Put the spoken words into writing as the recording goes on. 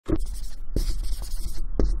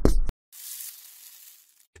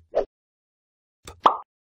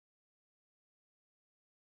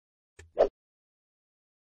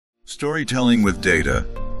Storytelling with Data,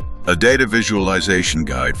 a data visualization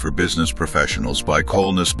guide for business professionals by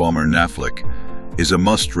Nussbaumer Knaflic, is a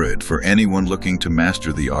must-read for anyone looking to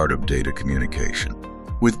master the art of data communication.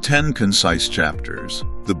 With 10 concise chapters,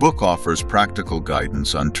 the book offers practical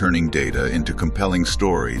guidance on turning data into compelling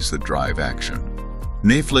stories that drive action.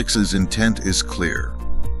 Knaflic's intent is clear: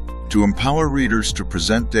 to empower readers to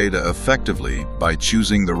present data effectively by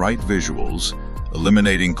choosing the right visuals,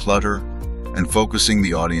 eliminating clutter, and focusing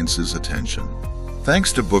the audience's attention.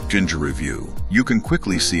 Thanks to Book Ginger Review, you can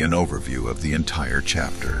quickly see an overview of the entire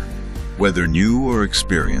chapter. Whether new or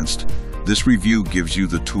experienced, this review gives you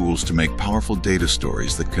the tools to make powerful data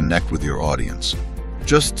stories that connect with your audience.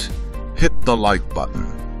 Just hit the like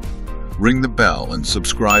button, ring the bell, and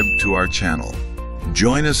subscribe to our channel.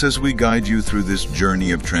 Join us as we guide you through this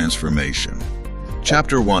journey of transformation.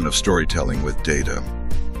 Chapter 1 of Storytelling with Data,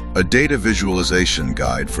 a data visualization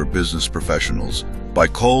guide for business professionals by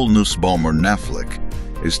Nussbaumer Knaflic,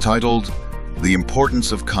 is titled The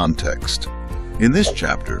Importance of Context. In this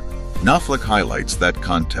chapter, Knaflic highlights that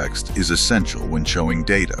context is essential when showing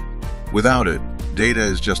data. Without it, data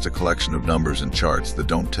is just a collection of numbers and charts that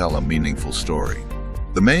don't tell a meaningful story.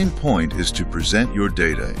 The main point is to present your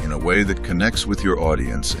data in a way that connects with your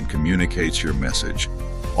audience and communicates your message.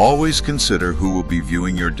 Always consider who will be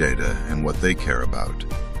viewing your data and what they care about,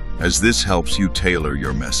 as this helps you tailor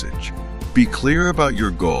your message. Be clear about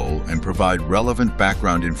your goal and provide relevant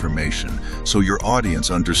background information so your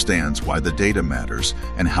audience understands why the data matters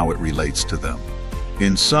and how it relates to them.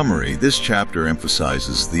 In summary, this chapter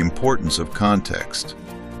emphasizes the importance of context.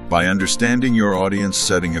 By understanding your audience,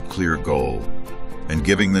 setting a clear goal, and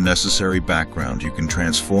giving the necessary background, you can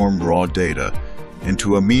transform raw data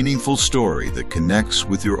into a meaningful story that connects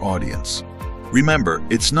with your audience. Remember,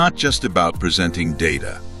 it's not just about presenting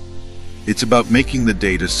data. It's about making the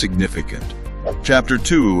data significant. Chapter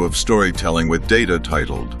 2 of Storytelling with Data,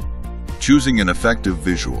 titled Choosing an Effective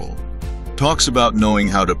Visual, talks about knowing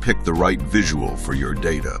how to pick the right visual for your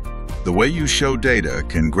data. The way you show data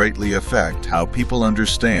can greatly affect how people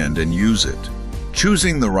understand and use it.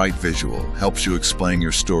 Choosing the right visual helps you explain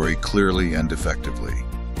your story clearly and effectively.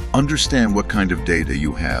 Understand what kind of data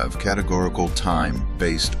you have: categorical,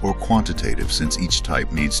 time-based, or quantitative, since each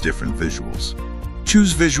type needs different visuals.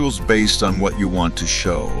 Choose visuals based on what you want to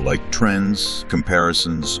show, like trends,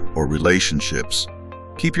 comparisons, or relationships.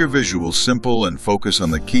 Keep your visuals simple and focus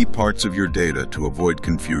on the key parts of your data to avoid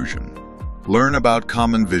confusion. Learn about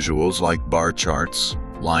common visuals like bar charts,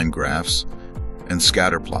 line graphs, and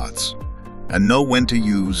scatter plots, and know when to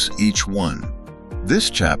use each one.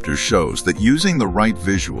 This chapter shows that using the right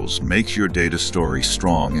visuals makes your data story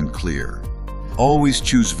strong and clear. Always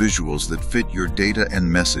choose visuals that fit your data and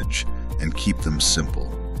message, and keep them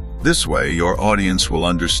simple. This way, your audience will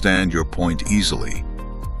understand your point easily.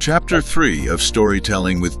 Chapter 3 of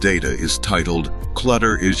Storytelling with Data is titled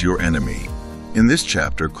Clutter is Your Enemy. In this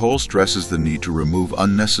chapter, Cole stresses the need to remove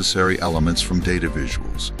unnecessary elements from data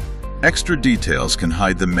visuals. Extra details can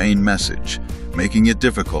hide the main message, making it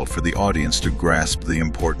difficult for the audience to grasp the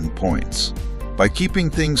important points. By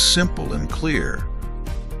keeping things simple and clear,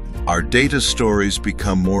 our data stories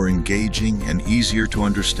become more engaging and easier to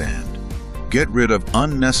understand. Get rid of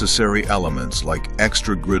unnecessary elements like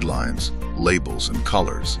extra grid lines, labels, and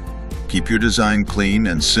colors. Keep your design clean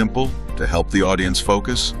and simple to help the audience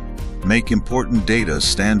focus. Make important data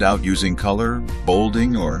stand out using color,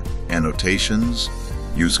 bolding, or annotations.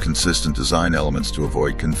 Use consistent design elements to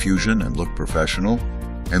avoid confusion and look professional.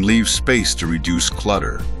 And leave space to reduce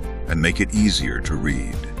clutter and make it easier to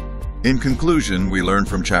read. In conclusion, we learn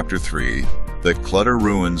from Chapter 3 that clutter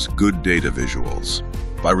ruins good data visuals.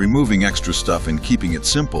 By removing extra stuff and keeping it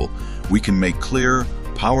simple, we can make clear,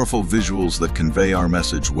 powerful visuals that convey our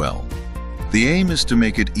message well. The aim is to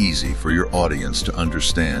make it easy for your audience to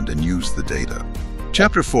understand and use the data.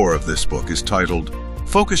 Chapter 4 of this book is titled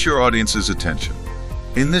Focus Your Audience's Attention.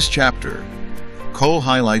 In this chapter, Cole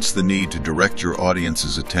highlights the need to direct your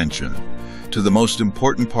audience's attention to the most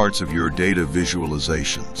important parts of your data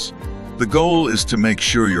visualizations. The goal is to make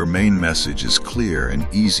sure your main message is clear and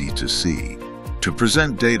easy to see. To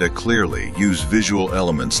present data clearly, use visual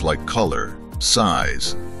elements like color,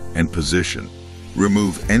 size, and position.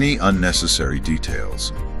 Remove any unnecessary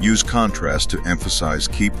details. Use contrast to emphasize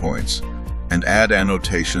key points, and add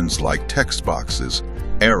annotations like text boxes,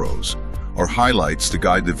 arrows, or highlights to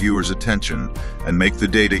guide the viewer's attention and make the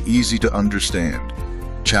data easy to understand.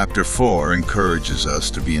 Chapter 4 encourages us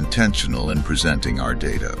to be intentional in presenting our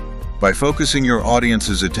data. By focusing your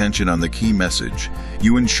audience's attention on the key message,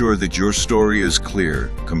 you ensure that your story is clear,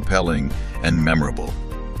 compelling, and memorable.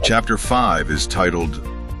 Chapter 5 is titled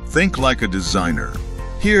Think Like a Designer.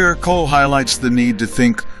 Here, Cole highlights the need to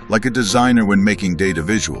think like a designer when making data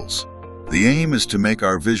visuals. The aim is to make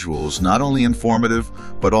our visuals not only informative,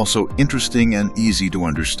 but also interesting and easy to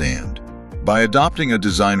understand. By adopting a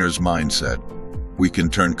designer's mindset, we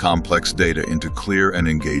can turn complex data into clear and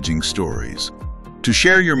engaging stories. To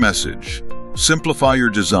share your message, simplify your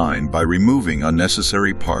design by removing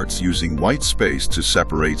unnecessary parts using white space to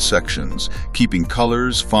separate sections, keeping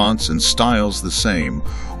colors, fonts, and styles the same,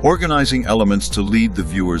 organizing elements to lead the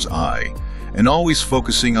viewer's eye, and always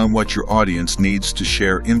focusing on what your audience needs to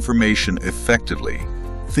share information effectively.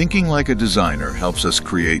 Thinking like a designer helps us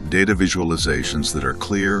create data visualizations that are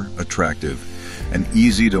clear, attractive, and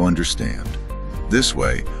easy to understand. This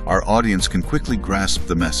way, our audience can quickly grasp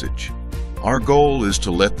the message. Our goal is to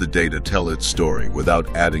let the data tell its story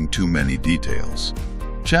without adding too many details.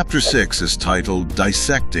 Chapter 6 is titled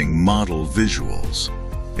Dissecting Model Visuals.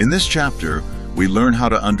 In this chapter, we learn how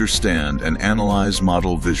to understand and analyze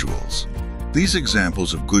model visuals. These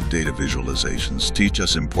examples of good data visualizations teach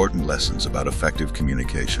us important lessons about effective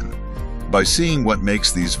communication. By seeing what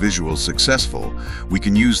makes these visuals successful, we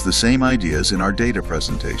can use the same ideas in our data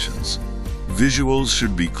presentations. Visuals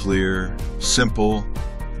should be clear, simple,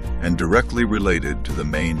 and directly related to the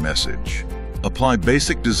main message. Apply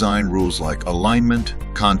basic design rules like alignment,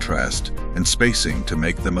 contrast, and spacing to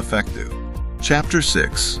make them effective. Chapter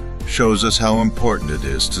 6 shows us how important it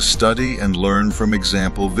is to study and learn from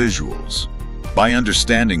example visuals. By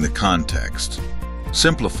understanding the context,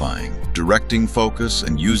 simplifying, directing focus,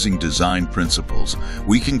 and using design principles,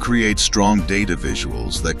 we can create strong data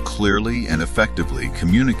visuals that clearly and effectively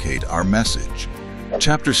communicate our message.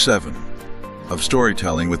 Chapter 7 of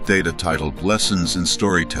Storytelling with Data, titled Lessons in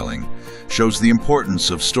Storytelling, shows the importance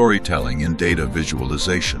of storytelling in data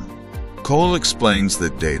visualization. Cole explains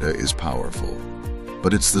that data is powerful,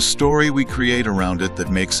 but it's the story we create around it that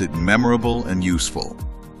makes it memorable and useful.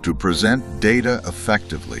 To present data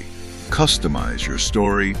effectively, customize your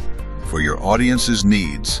story for your audience's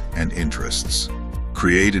needs and interests.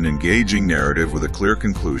 Create an engaging narrative with a clear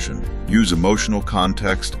conclusion, use emotional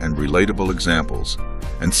context and relatable examples,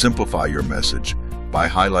 and simplify your message by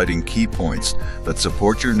highlighting key points that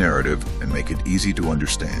support your narrative and make it easy to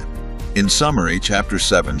understand. In summary, Chapter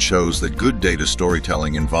 7 shows that good data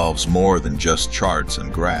storytelling involves more than just charts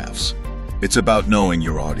and graphs. It's about knowing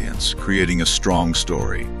your audience, creating a strong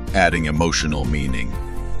story, adding emotional meaning,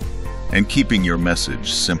 and keeping your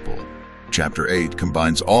message simple. Chapter 8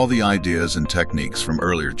 combines all the ideas and techniques from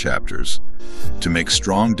earlier chapters to make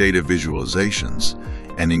strong data visualizations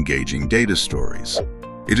and engaging data stories.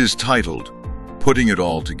 It is titled, Putting It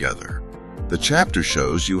All Together. The chapter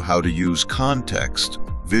shows you how to use context,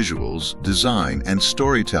 visuals, design, and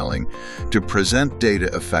storytelling to present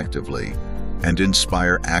data effectively and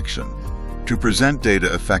inspire action. To present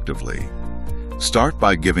data effectively, start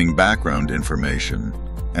by giving background information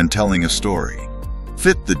and telling a story.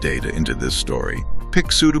 Fit the data into this story,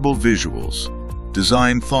 pick suitable visuals,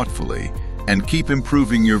 design thoughtfully, and keep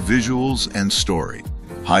improving your visuals and story.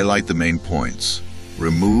 Highlight the main points,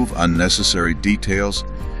 remove unnecessary details,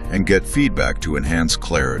 and get feedback to enhance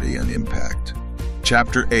clarity and impact.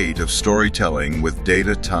 Chapter 8 of Storytelling with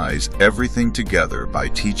Data ties everything together by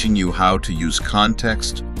teaching you how to use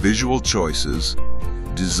context, visual choices,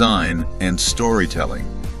 design, and storytelling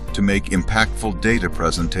to make impactful data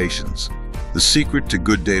presentations. The secret to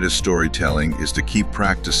good data storytelling is to keep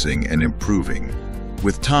practicing and improving.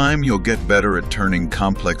 With time, you'll get better at turning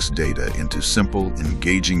complex data into simple,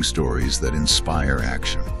 engaging stories that inspire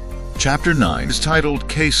action. Chapter 9 is titled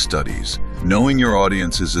Case Studies. Knowing your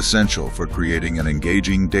audience is essential for creating an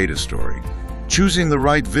engaging data story. Choosing the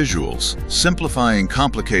right visuals, simplifying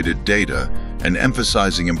complicated data, and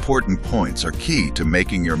emphasizing important points are key to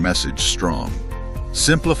making your message strong.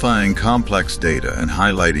 Simplifying complex data and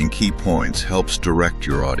highlighting key points helps direct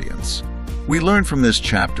your audience. We learn from this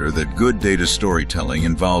chapter that good data storytelling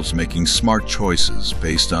involves making smart choices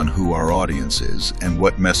based on who our audience is and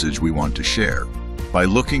what message we want to share. By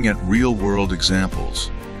looking at real-world examples,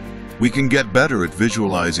 we can get better at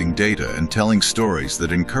visualizing data and telling stories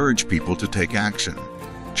that encourage people to take action.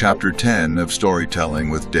 Chapter 10 of Storytelling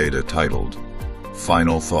with Data, titled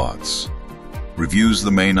Final Thoughts, reviews the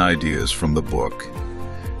main ideas from the book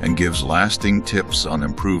and gives lasting tips on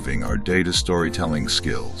improving our data storytelling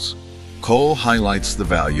skills. Cole highlights the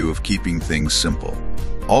value of keeping things simple,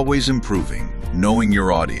 always improving, knowing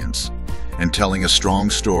your audience, and telling a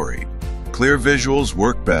strong story. Clear visuals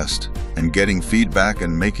work best, and getting feedback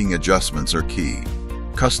and making adjustments are key.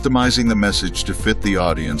 Customizing the message to fit the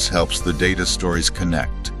audience helps the data stories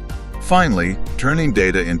connect. Finally, turning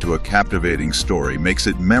data into a captivating story makes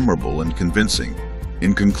it memorable and convincing.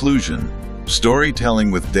 In conclusion,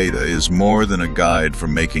 Storytelling with data is more than a guide for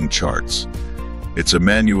making charts. It's a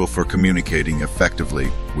manual for communicating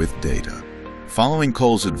effectively with data. Following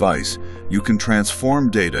Cole's advice, you can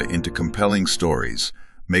transform data into compelling stories,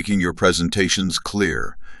 making your presentations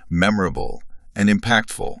clear, memorable, and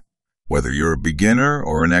impactful. Whether you're a beginner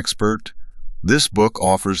or an expert, this book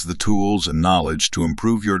offers the tools and knowledge to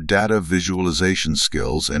improve your data visualization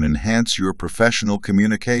skills and enhance your professional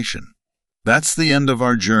communication. That's the end of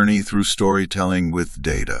our journey through storytelling with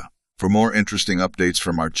data. For more interesting updates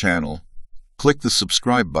from our channel, click the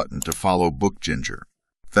subscribe button to follow Book Ginger.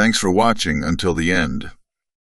 Thanks for watching until the end.